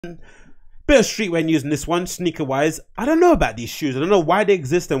Bit of streetwear news in this one, sneaker wise. I don't know about these shoes. I don't know why they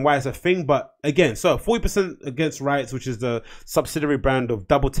exist and why it's a thing, but again, so 40% Against Riots, which is the subsidiary brand of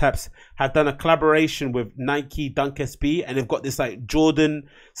Double Taps, have done a collaboration with Nike Dunk SB, and they've got this like Jordan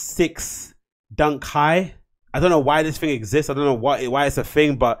 6 Dunk High. I don't know why this thing exists. I don't know why it's a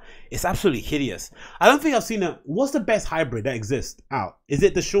thing, but it's absolutely hideous. I don't think I've seen a. What's the best hybrid that exists out? Is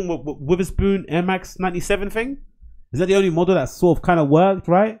it the Sean Witherspoon Air Max 97 thing? Is that the only model that sort of kind of worked,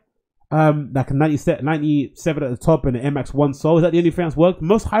 right? Like a 97 at the top and an Air Max 1 sole. Is that the only thing that's worked?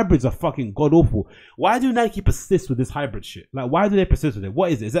 Most hybrids are fucking god awful. Why do Nike persist with this hybrid shit? Like, why do they persist with it?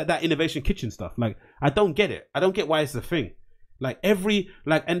 What is it? Is that Innovation Kitchen stuff? Like, I don't get it. I don't get why it's a thing. Like,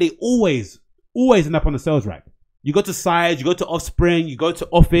 and they always end up on the sales rack. You go to Sides, you go to Offspring, you go to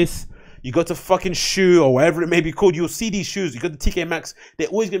Office, you go to fucking Shoe or whatever it may be called. You'll see these shoes. You go to TK Maxx. They're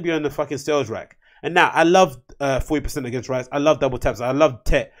always going to be on the fucking sales rack. And now, I love 40% Against Riots. I love Double Taps. I love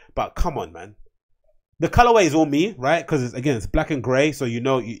Tet. But come on, man. The colorway is all me, right? Because, it's black and gray. So, you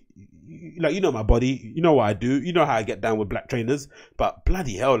know my body. You know what I do. You know how I get down with black trainers. But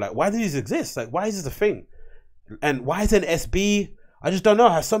bloody hell, like, why do these exist? Like, why is this a thing? And why is it an SB? I just don't know.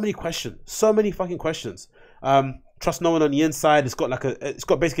 I have so many questions. So many fucking questions. Trust no one on the inside. It's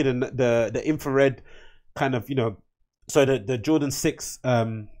got basically the infrared kind of, so the Jordan 6,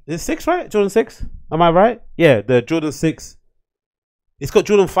 is it 6, right? Jordan 6? Am I right? Yeah, the Jordan 6. It's got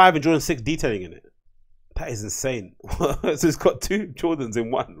Jordan 5 and Jordan 6 detailing in it. That is insane. So it's got 2 Jordans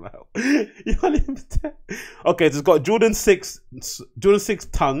in one. Wow. You can't even tell. Okay, so it's got Jordan 6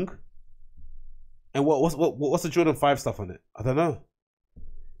 tongue. And what's the Jordan 5 stuff on it? I don't know.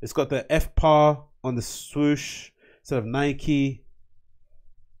 It's got the FPAR on the swoosh instead of Nike.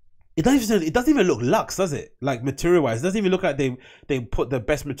 It doesn't even look luxe, does it? Like, material wise, it doesn't even look like they put the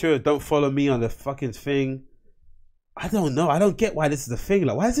best material. Don't follow me on the fucking thing. I don't know. I don't get why this is a thing.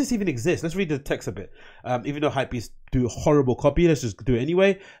 Like, why does this even exist? Let's read the text a bit. Even though Hypebeast do horrible copy, let's just do it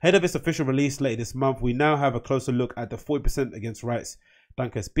anyway. Ahead of its official release later this month, we now have a closer look at the 40% Against Riots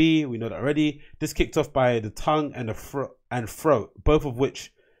Dunk SB. We know that already. This kicked off by the tongue and the throat, both of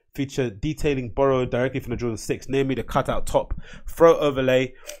which feature detailing borrowed directly from the Jordan 6, namely the cutout top, throat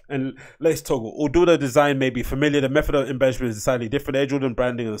overlay, and lace toggle. Although the design may be familiar, the method of embellishment is decidedly different. Air Jordan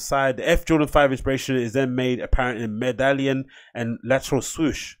branding on the side. The F Jordan 5 inspiration is then made apparent in medallion and lateral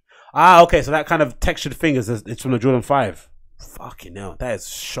swoosh. Ah, okay, so that kind of textured thing it's from the Jordan 5. Fucking hell, that is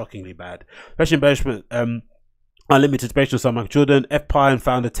shockingly bad. Special embellishment, unlimited inspiration of Michael Jordan. FPI and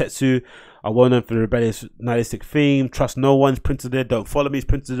founder Tetsu are well known for the rebellious nihilistic theme. Trust no one's printed there. Don't follow me is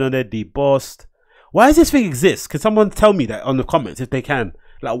printed on there. Debossed. Why does this thing exist? Can someone tell me that on the comments if they can?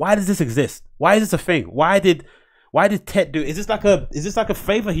 Like, why does this exist? Why is this a thing? Why did Tet do? Is this like a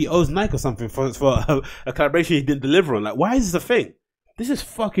favor he owes Nike or something for a collaboration he didn't deliver on? Like, why is this a thing? This is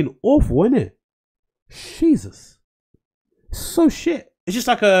fucking awful, isn't it? Jesus, it's so shit. It's just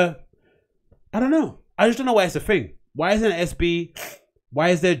like I don't know. I just don't know why it's a thing. Why isn't it SB? Why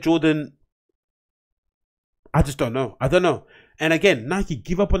is there Jordan? I just don't know. I don't know. And again, Nike,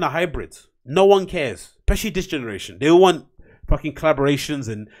 give up on the hybrids. No one cares, especially this generation. They all want fucking collaborations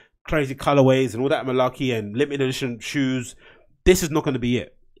and crazy colorways and all that malarkey and limited edition shoes. This is not going to be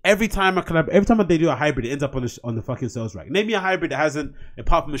it. Every time they do a hybrid, it ends up on the fucking sales rack. Name me a hybrid that hasn't,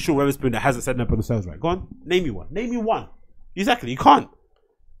 apart from the Sean Witherspoon, that hasn't set up on the sales rack. Go on, name me one. Name me one. Exactly, you can't.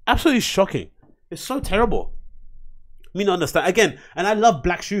 Absolutely shocking. It's so terrible. Me not understand again. And I love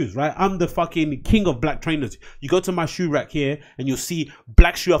black shoes, right? I'm the fucking king of black trainers. You go to my shoe rack here and you'll see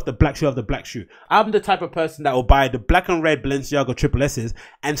black shoe after black shoe after black shoe. I'm the type of person that will buy the black and red Balenciaga triple S's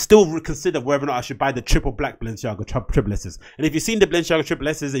and still reconsider whether or not I should buy the triple black Balenciaga triple S's. And if you've seen the Balenciaga triple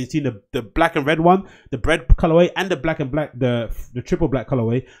S's and you've seen the black and red one, the bread colorway, and the black and black, the triple black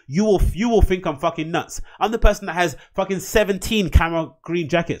colorway, you will think I'm fucking nuts. I'm the person that has fucking 17 camera green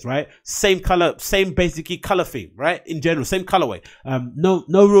jackets, right? Same color, same basically color theme, right? In general, same colorway. No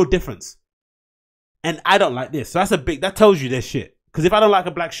real difference. And I don't like this. So that tells you there's shit. Because if I don't like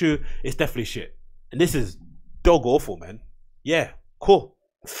a black shoe, it's definitely shit. And this is dog awful, man. Yeah, cool.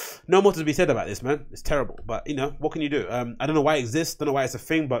 No more to be said about this, man. It's terrible. But, what can you do? I don't know why it exists. Don't know why it's a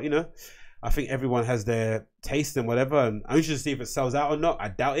thing. But, I think everyone has their taste and whatever. And I'm interested to see if it sells out or not. I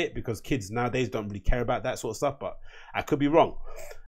doubt it because kids nowadays don't really care about that sort of stuff. But I could be wrong.